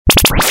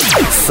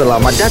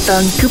Selamat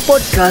datang ke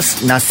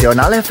Podcast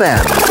Nasional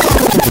FM.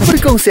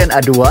 Perkongsian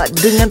ADHWA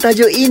dengan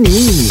tajuk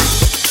ini.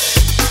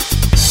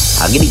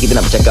 Hari ni kita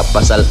nak bercakap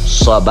pasal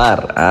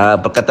sabar.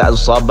 Perkataan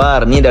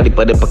sabar ni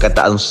daripada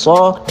perkataan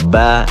so,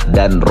 ba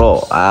dan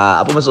ro.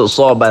 Apa maksud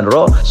so, ba dan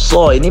ro?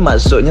 So ini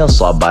maksudnya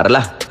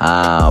sabarlah.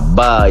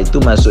 Ba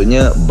itu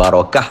maksudnya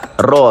barakah.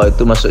 Ro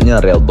itu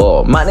maksudnya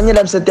redha. Maknanya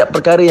dalam setiap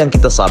perkara yang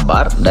kita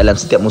sabar, dalam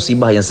setiap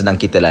musibah yang sedang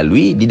kita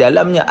lalui, di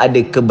dalamnya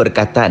ada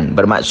keberkatan.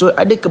 Bermaksud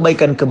ada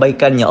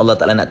kebaikan-kebaikan yang Allah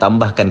Ta'ala nak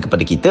tambahkan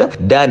kepada kita.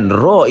 Dan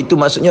ro itu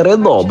maksudnya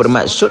redha.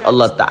 Bermaksud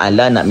Allah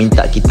Ta'ala nak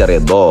minta kita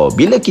redha.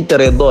 Bila kita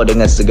redha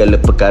dengan segala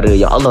perkara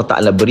yang Allah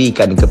Ta'ala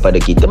berikan kepada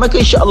kita, maka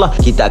insya-Allah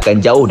kita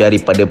akan jauh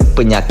daripada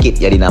penyakit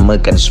yang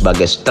dinamakan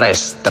sebagai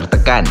stres,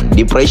 tertekan,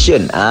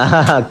 depression,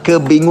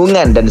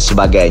 kebingungan dan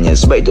sebagainya.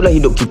 Sebab itulah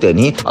hidup kita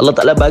ni, Allah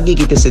Ta'ala bagi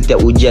kita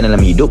setiap ujian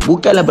dalam hidup,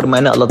 bukanlah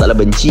bermakna Allah Ta'ala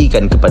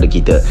bencikan kepada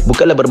kita,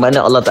 bukanlah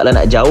bermakna Allah Ta'ala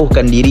nak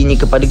jauhkan dirinya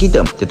kepada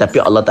kita,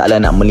 tetapi Allah Ta'ala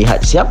nak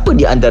melihat siapa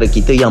di antara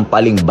kita yang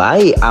paling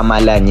baik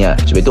amalannya.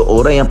 Sebab itu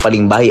orang yang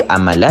paling baik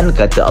amalan,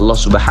 kata Allah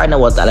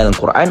Subhanahu Wa Ta'ala dalam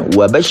Quran,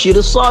 wa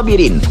basyiris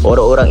sabirin.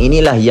 Orang-orang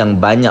inilah yang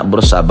banyak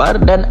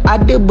bersabar dan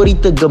ada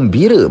berita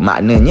gembira.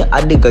 Maknanya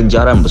ada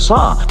ganjaran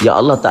besar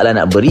yang Allah Ta'ala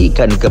nak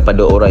berikan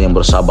kepada orang yang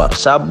bersabar.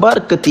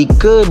 Sabar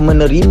ketika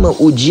menerima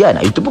ujian,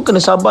 itu pun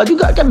kena sabar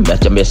juga kan.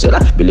 Macam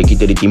biasalah, bila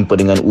kita ditimpa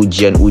dengan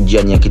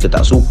ujian-ujian yang kita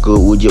tak suka,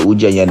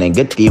 ujian-ujian yang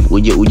negatif,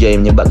 ujian-ujian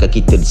yang menyebabkan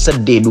kita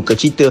sedih, duka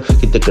cita,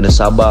 kita kena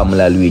sabar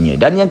melaluinya.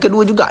 Dan yang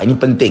kedua juga, ini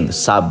penting,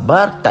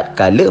 sabar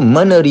tatkala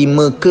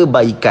menerima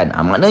kebaikan.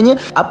 Maknanya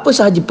apa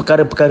sahaja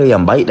perkara-perkara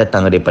yang baik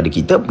datang daripada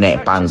kita,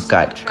 naik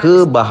pangkat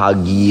ke,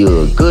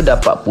 bahagia ke,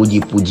 dapat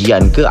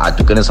puji-pujian ke,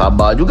 tu kena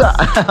sabar juga.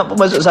 Apa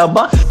maksud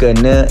sabar?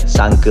 Kena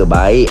sangka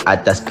baik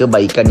atas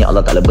kebaikan yang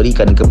Allah Ta'ala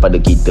berikan kepada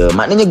kita.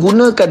 Maknanya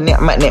gunakan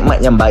nikmat-nikmat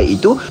yang baik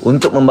itu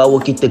untuk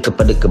membawa kita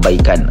kepada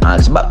kebaikan.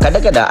 Sebab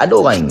kadang-kadang ada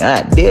orang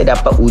ingat dia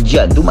dapat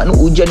ujian tu makna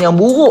ujian yang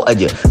buruk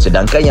aja,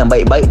 sedangkan yang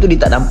baik-baik tu dia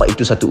tak nampak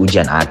itu satu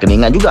ujian. Kena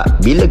ingat juga,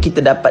 bila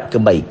kita dapat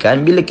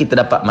kebaikan, bila kita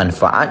dapat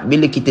manfaat,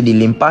 bila kita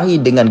dilimpahi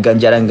dengan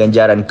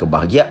ganjaran-ganjaran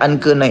kebahagiaan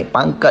ke, naik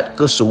pangkat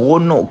ke,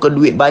 seronok ke,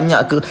 duit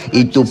banyak ke,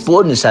 itu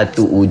pun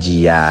satu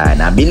ujian.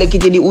 Bila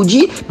kita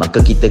diuji,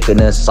 maka kita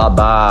kena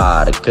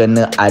sabar,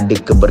 kena ada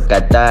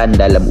keberkatan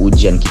dalam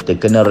ujian kita,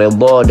 kena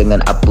redha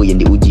dengan apa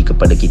yang diuji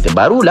kepada kita.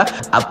 Barulah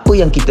apa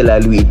yang kita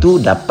lalui itu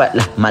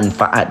dapatlah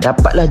manfaat,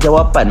 dapatlah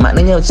jawapan.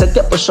 Maknanya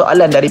setiap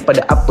persoalan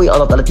daripada apa yang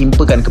Allah Ta'ala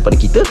timpakan kepada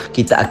kita,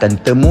 kita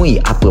akan temui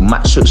apa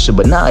maksud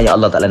sebenar yang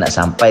Allah Ta'ala nak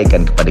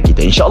sampaikan kepada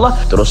kita. InsyaAllah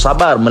terus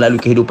sabar melalui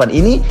kehidupan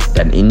ini,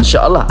 dan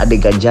insyaAllah ada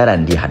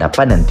ganjaran di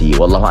hadapan nanti.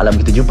 Wallahualam,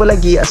 kita jumpa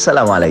lagi.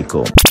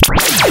 Assalamualaikum.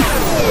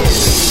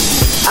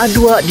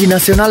 ADHWA di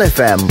Nasional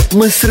FM,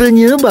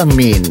 mesranya Bang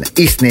Min,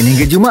 Isnin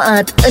hingga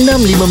Jumaat,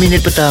 6.05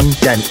 petang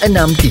dan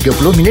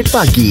 6.30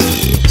 pagi.